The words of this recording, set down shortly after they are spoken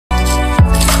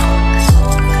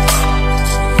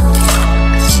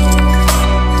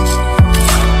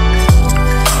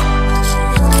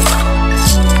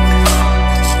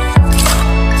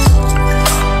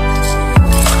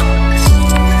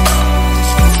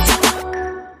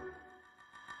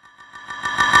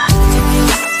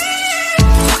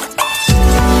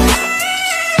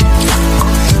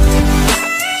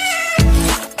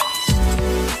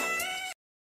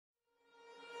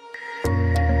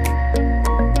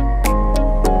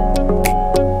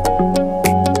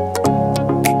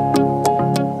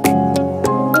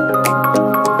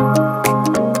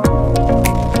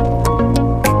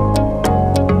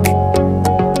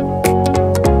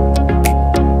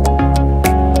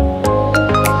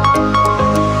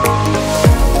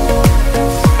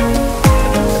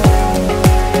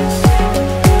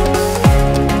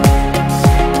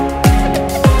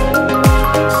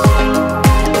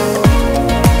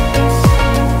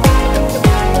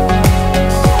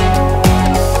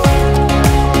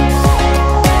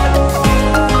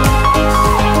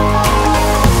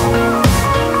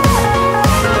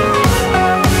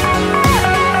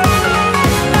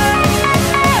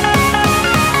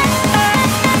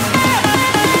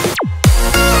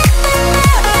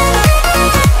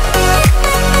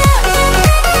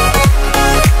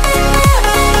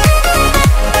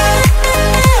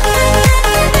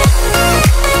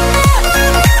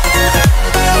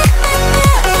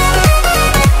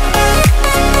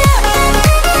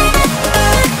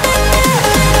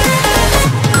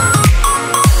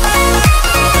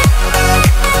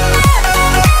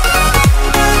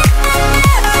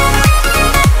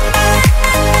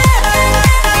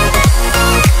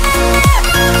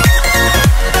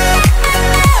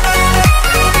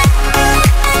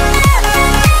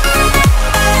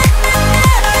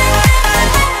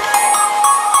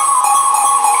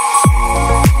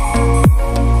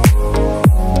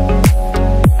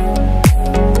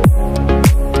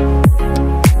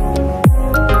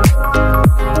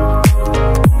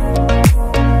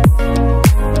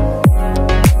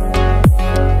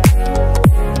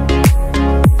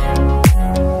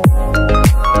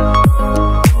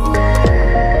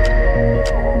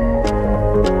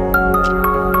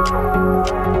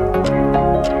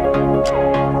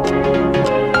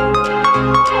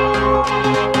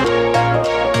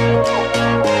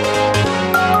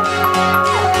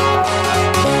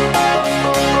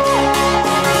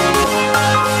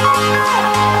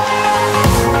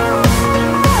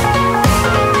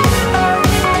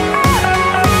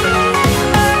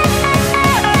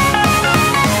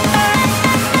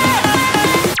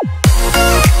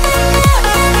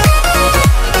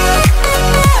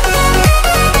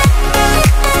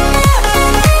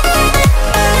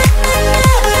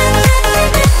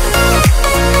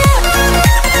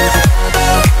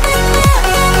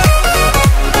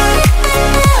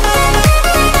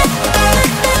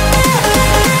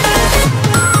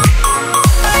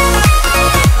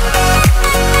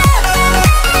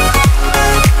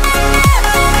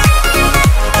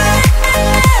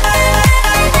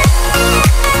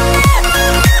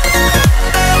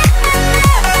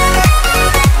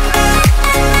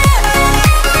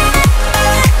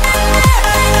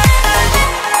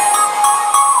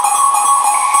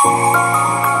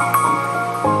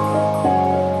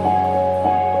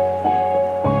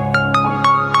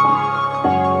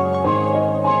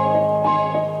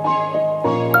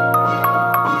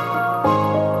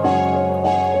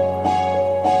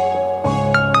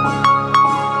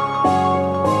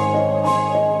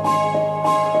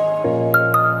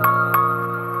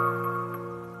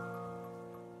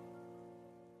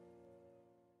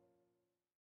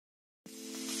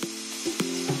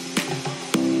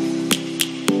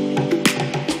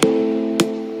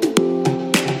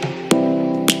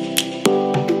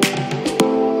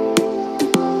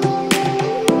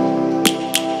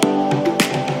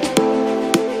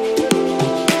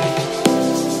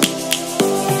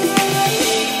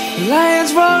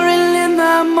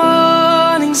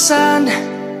sun,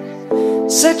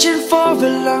 searching for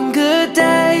a longer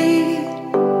day.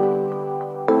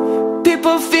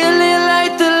 People feeling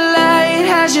like the light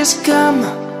has just come.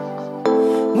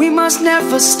 We must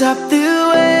never stop the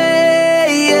way.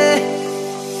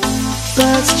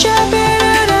 Birds jumping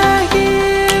and I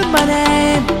hear my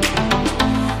name,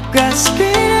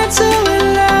 grasping into a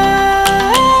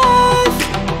life.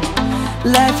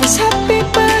 Life is happy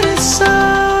but it's so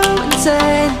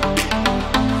insane.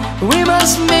 We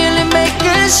must merely make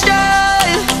a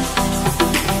start.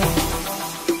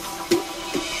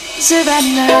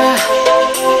 Savannah,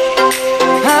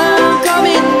 I'm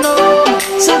coming home.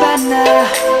 Savannah,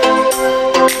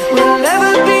 we'll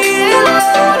never be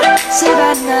alone.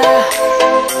 Savannah,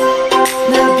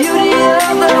 the beauty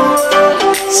of the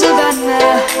world.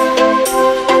 Savannah,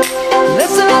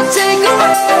 let's all take a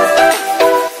walk.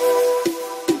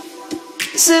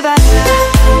 Savannah.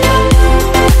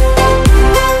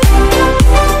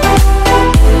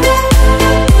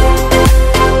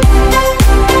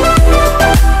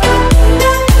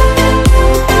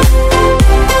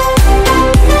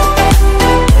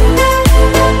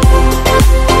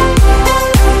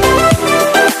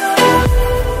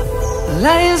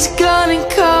 Lion's gonna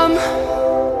come.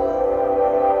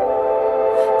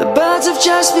 The birds have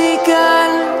just begun.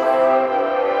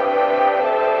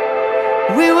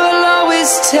 We will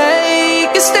always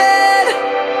take a stand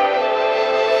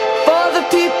for the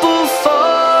people, for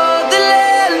the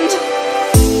land.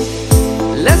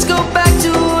 Let's go back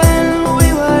to when we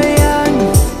were young.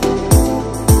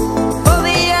 For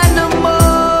the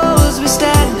animals we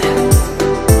stand.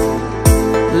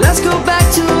 Let's go back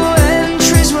to when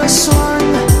trees were swung.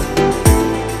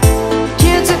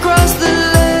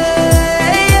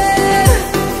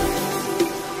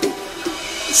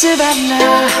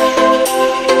 Savannah,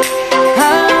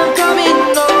 I'm coming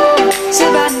home.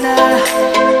 Savannah,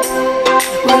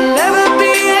 we'll never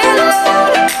be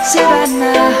alone.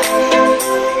 Savannah,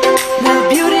 the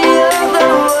beauty of the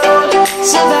world.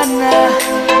 Savannah,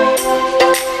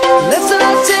 let's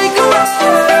all take a walk.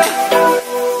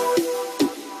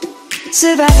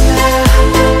 Savannah,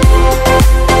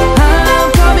 I'm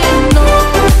coming home.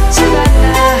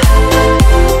 Savannah,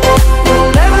 we'll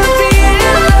never be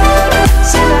alone.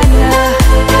 Savannah,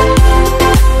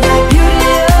 the beauty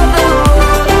of the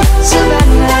world.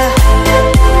 Savannah,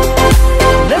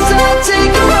 let's all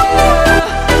take a walk.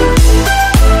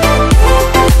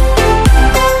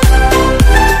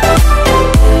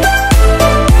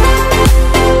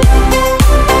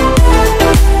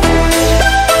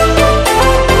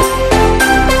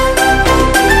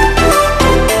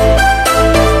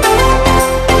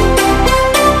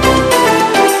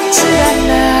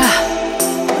 Savannah,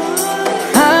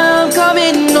 I'm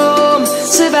coming home.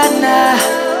 Savannah,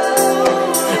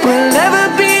 we'll never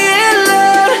be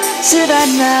alone.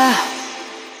 Savannah.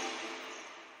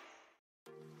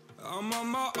 I'm on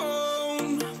my own,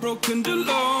 broken and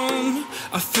alone.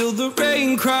 I feel the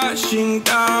rain crashing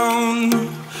down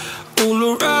all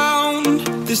around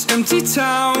this empty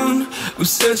town. I'm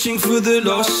searching for the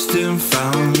lost and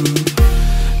found,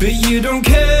 but you don't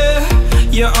care,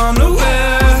 you're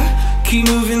unaware. Keep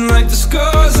moving like the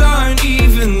scars aren't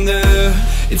even there.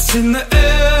 It's in the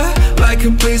air like a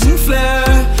blazing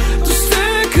flare. Don't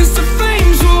stare cause the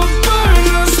flames will burn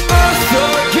us. I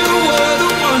thought you were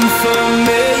the one for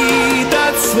me.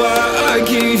 That's why I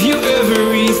gave you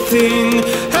everything.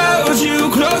 Held you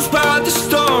close by the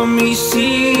stormy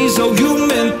seas. Oh, you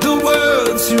meant the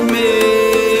world to me.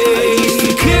 I used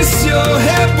to kiss your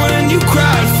head when you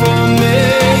cried for me.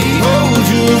 Hold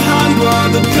your hand while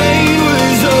the pain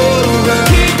was over.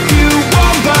 Keep you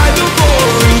warm by the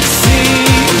roaring sea.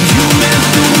 You meant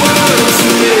the world to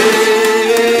me.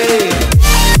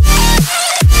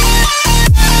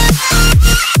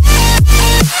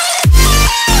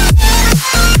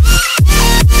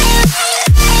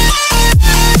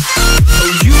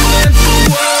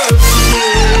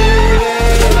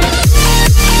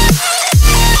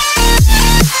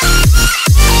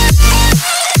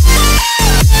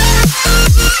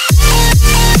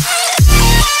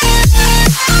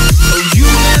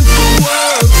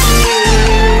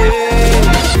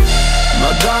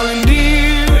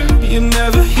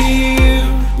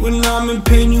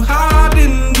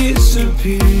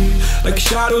 Like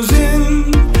shadows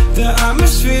in the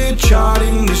atmosphere,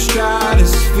 charting the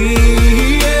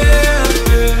stratosphere.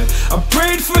 Yeah. I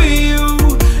prayed for you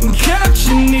and kept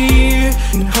you near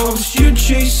in hopes you'd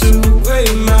chase away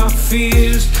my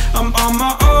fears. I'm on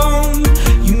my own,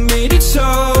 you made it so,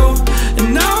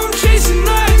 and now I'm chasing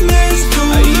nightmares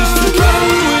through. I used to run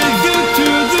with you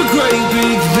through the great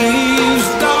big leaves,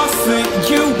 laugh at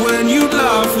you when you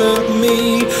laugh at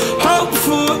me. Hope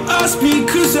for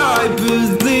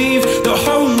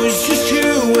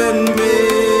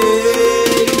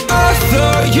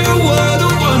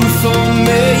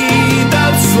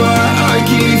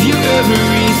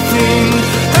everything.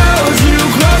 Held you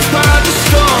close by the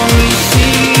stormy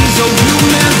seas. Oh, you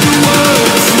meant the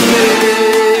world to me.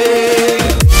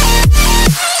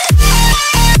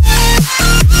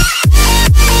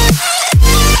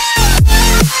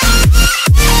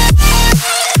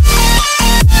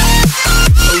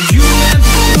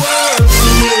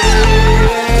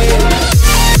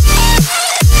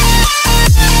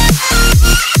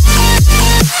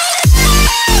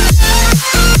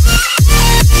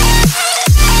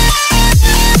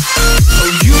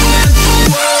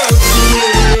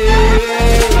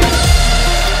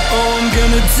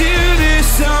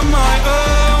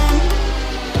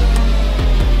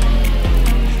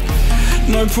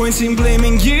 No point in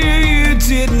blaming you, you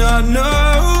did not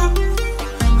know.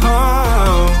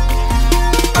 Oh,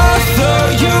 I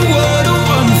thought you were the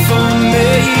one for me.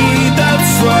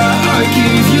 That's why I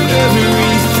give you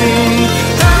everything.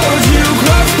 Held you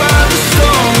close by the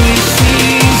stormy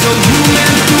seas. Oh, you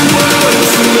meant the world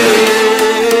to me.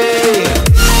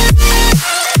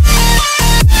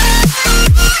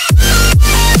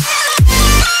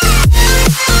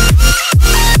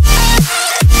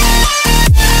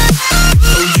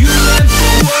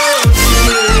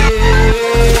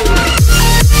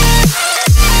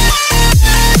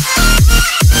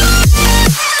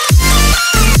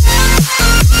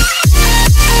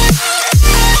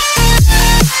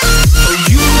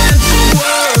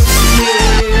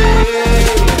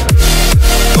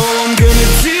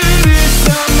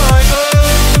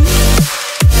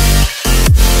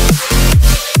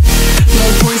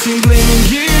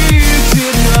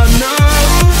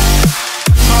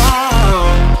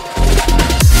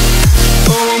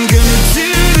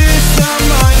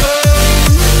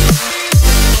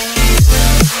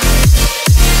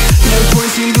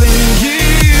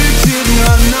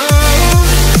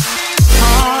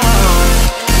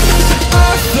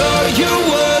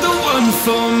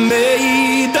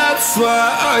 That's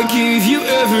why I give you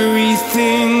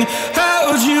everything.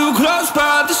 Held you close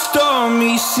by the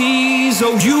stormy seas.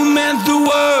 Oh, you meant the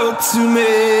world to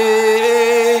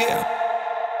me.